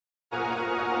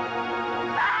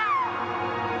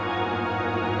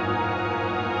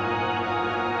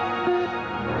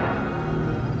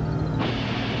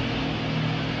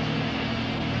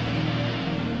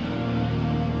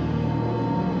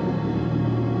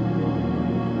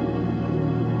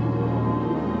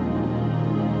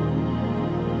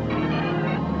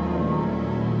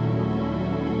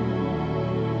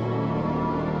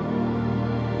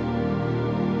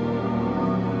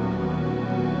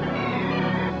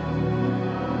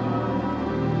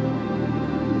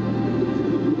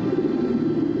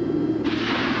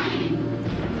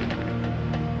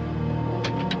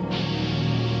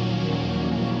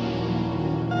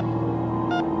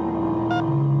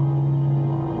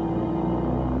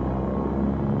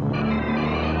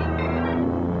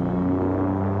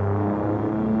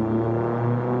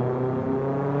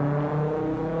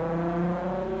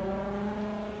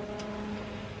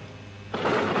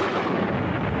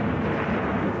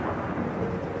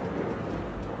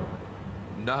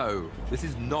No, this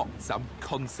is not some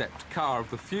concept car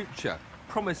of the future,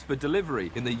 promised for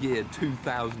delivery in the year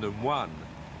 2001,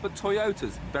 but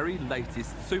Toyota's very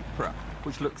latest Supra,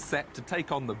 which looks set to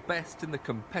take on the best in the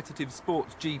competitive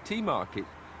sports GT market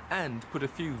and put a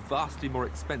few vastly more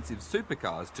expensive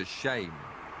supercars to shame.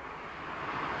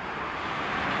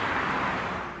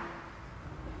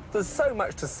 There's so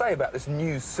much to say about this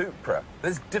new Supra that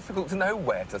it's difficult to know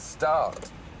where to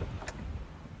start.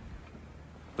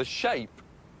 The shape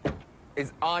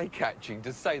is eye-catching,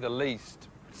 to say the least.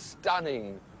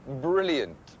 Stunning,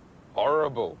 brilliant,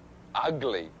 horrible,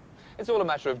 ugly. It's all a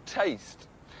matter of taste.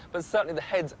 But certainly the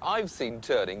heads I've seen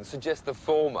turning suggest the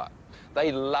former.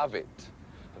 They love it,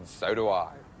 and so do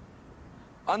I.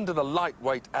 Under the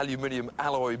lightweight aluminium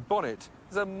alloy bonnet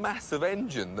is a massive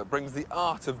engine that brings the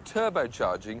art of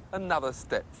turbocharging another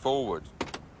step forward.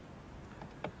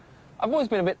 I've always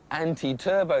been a bit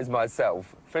anti-turbos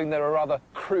myself, feeling they're a rather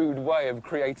crude way of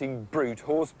creating brute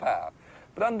horsepower.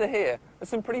 But under here, there's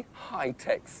some pretty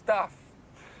high-tech stuff.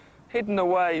 Hidden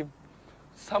away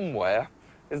somewhere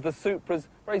is the Supra's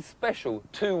very special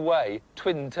two-way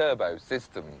twin-turbo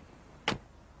system.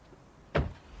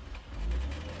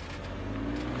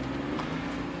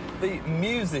 The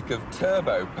music of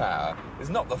turbo power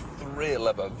is not the thrill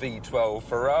of a V12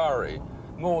 Ferrari,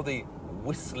 more the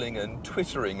whistling and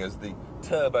twittering as the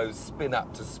turbos spin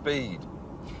up to speed.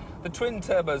 The twin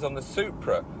turbos on the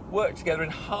Supra work together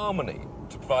in harmony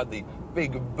to provide the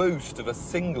big boost of a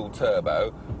single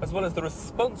turbo as well as the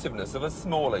responsiveness of a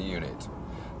smaller unit.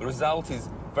 The result is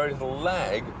very little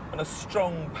lag and a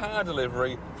strong power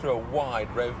delivery through a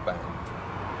wide rev band.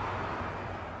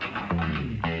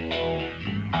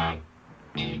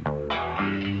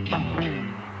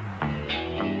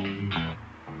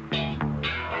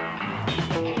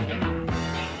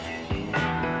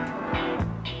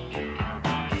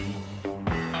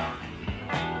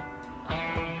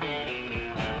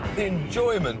 The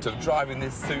enjoyment of driving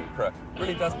this Supra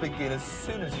really does begin as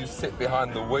soon as you sit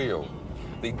behind the wheel.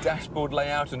 The dashboard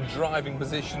layout and driving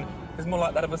position is more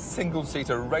like that of a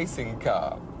single-seater racing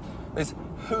car. This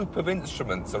hoop of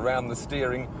instruments around the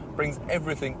steering brings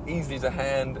everything easy to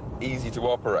hand, easy to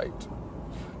operate.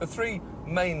 The three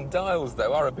main dials,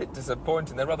 though, are a bit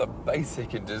disappointing. They're rather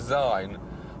basic in design,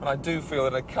 and I do feel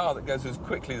that in a car that goes as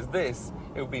quickly as this,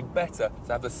 it would be better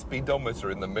to have the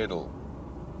speedometer in the middle.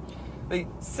 The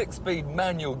 6-speed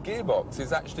manual gearbox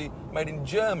is actually made in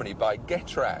Germany by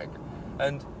Getrag,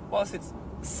 and whilst it's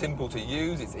simple to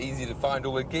use, it's easy to find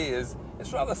all the gears,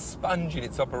 it's rather spongy in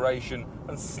its operation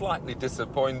and slightly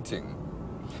disappointing.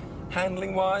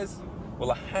 Handling-wise, well,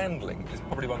 the handling is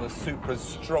probably one of the Supra's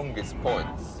strongest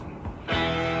points.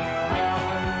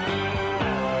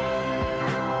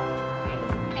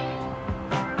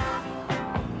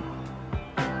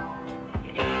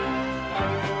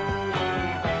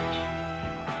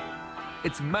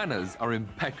 Its manners are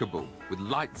impeccable, with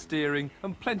light steering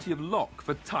and plenty of lock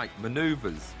for tight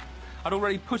manoeuvres. I'd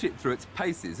already put it through its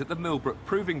paces at the Millbrook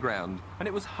Proving Ground, and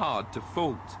it was hard to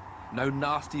fault. No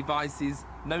nasty vices,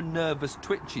 no nervous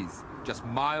twitches, just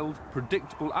mild,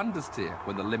 predictable understeer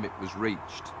when the limit was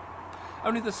reached.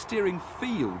 Only the steering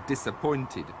feel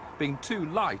disappointed, being too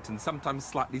light and sometimes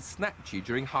slightly snatchy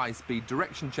during high-speed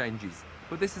direction changes,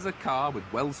 but this is a car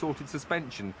with well-sorted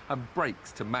suspension and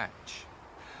brakes to match.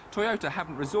 Toyota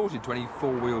haven't resorted to any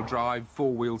four-wheel drive,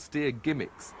 four-wheel steer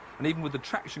gimmicks, and even with the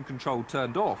traction control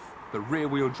turned off, the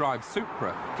rear-wheel drive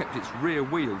Supra kept its rear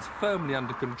wheels firmly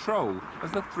under control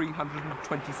as the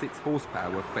 326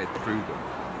 horsepower were fed through them.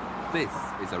 This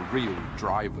is a real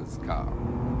driver's car.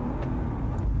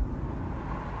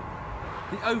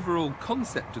 The overall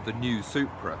concept of the new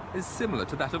Supra is similar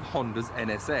to that of Honda's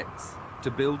NSX. To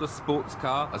build a sports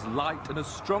car as light and as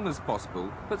strong as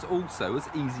possible, but also as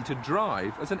easy to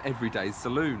drive as an everyday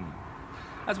saloon.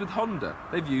 As with Honda,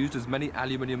 they've used as many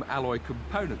aluminium alloy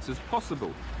components as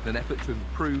possible in an effort to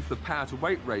improve the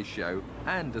power-to-weight ratio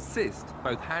and assist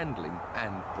both handling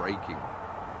and braking.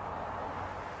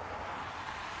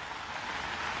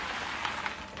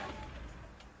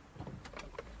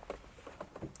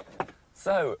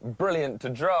 So, brilliant to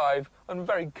drive and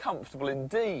very comfortable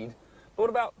indeed. But what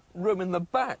about room in the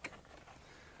back?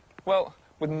 Well,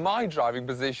 with my driving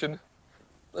position,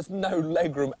 there's no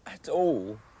legroom at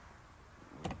all.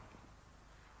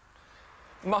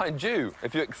 Mind you,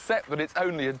 if you accept that it's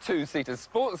only a two-seater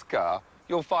sports car,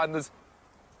 you'll find there's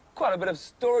quite a bit of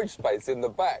storage space in the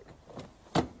back.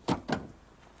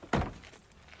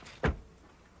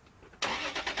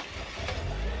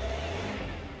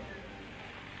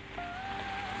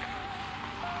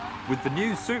 With the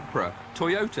new Supra,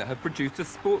 Toyota have produced a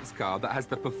sports car that has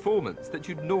the performance that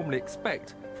you'd normally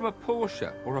expect from a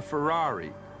Porsche or a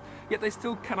Ferrari. Yet they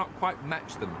still cannot quite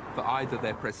match them for either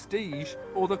their prestige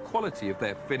or the quality of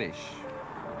their finish.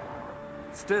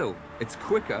 Still, it's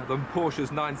quicker than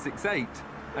Porsche's 968,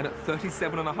 and at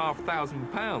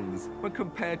 £37,500 when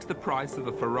compared to the price of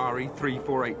a Ferrari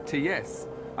 348 TS,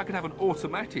 I can have an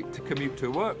automatic to commute to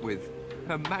work with,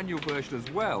 and a manual version as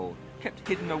well, kept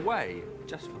hidden away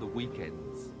just for the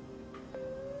weekends.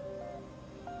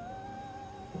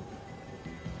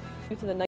 To the